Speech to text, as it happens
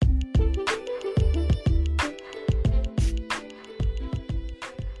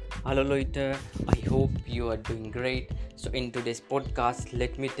Hello, Loiter. I hope you are doing great. So, in today's podcast,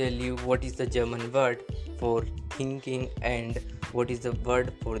 let me tell you what is the German word for thinking and what is the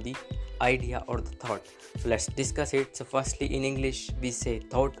word for the idea or the thought. So, let's discuss it. So, firstly, in English, we say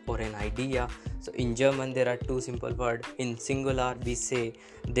thought or an idea. So, in German, there are two simple words. In singular, we say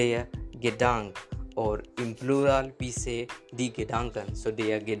der Gedanke, or in plural, we say die Gedanken. So,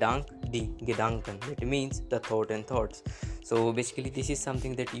 der Gedanke, die Gedanken. That means the thought and thoughts. So basically this is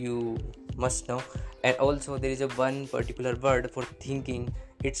something that you must know. And also there is a one particular word for thinking.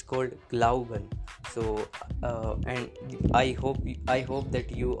 It's called glauben. So and I hope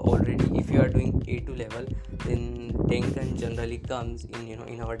that you already, if you are doing A2 level, then Denken generally comes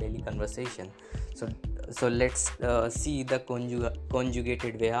in our daily conversation. So let's see the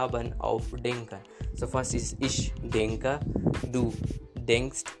conjugated Verben of Denken. So first is ich denke, du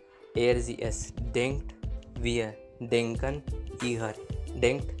denkst, sie es denkt, wir denken, ihr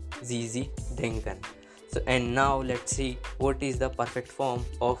denkt, sie denken. So and now let's see what is the perfect form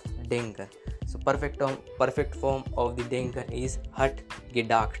of denken. So perfect form of the denken is hat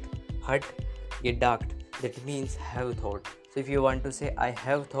gedacht. Hat gedacht, that means have thought. So if you want to say I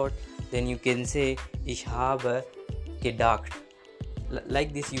have thought, then you can say ich habe gedacht.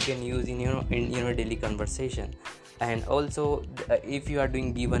 Like this you can use in your daily conversation. And also if you are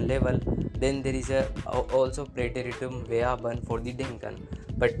doing B1 level, then there is also preteritum Verben for the denken.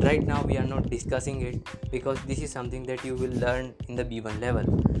 But right now we are not discussing it because this is something that you will learn in the B1 level.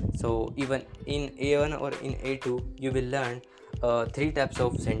 So even in A1 or in A2 you will learn three types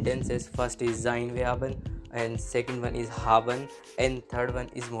of sentences. First is sein Verben, and second one is haben, and third one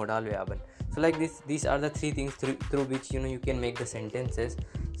is modal Verben. So like this, these are the three things through which you can make the sentences.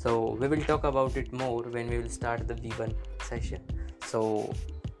 So we will talk about it more when we will start the B1 session. So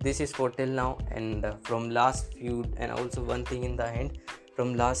this is for till now, and from last few, and also one thing in the end,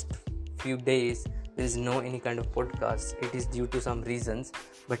 from last few days there is no any kind of podcast. It is due to some reasons,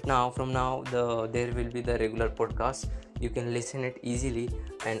 but from now there will be the regular podcast. You can listen it easily,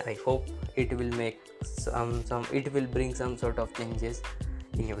 and I hope it will make it will bring some sort of changes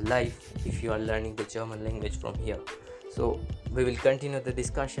in your life if you are learning the German language from here. So we will continue the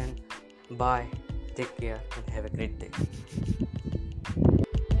discussion. Bye, take care, and have a great day.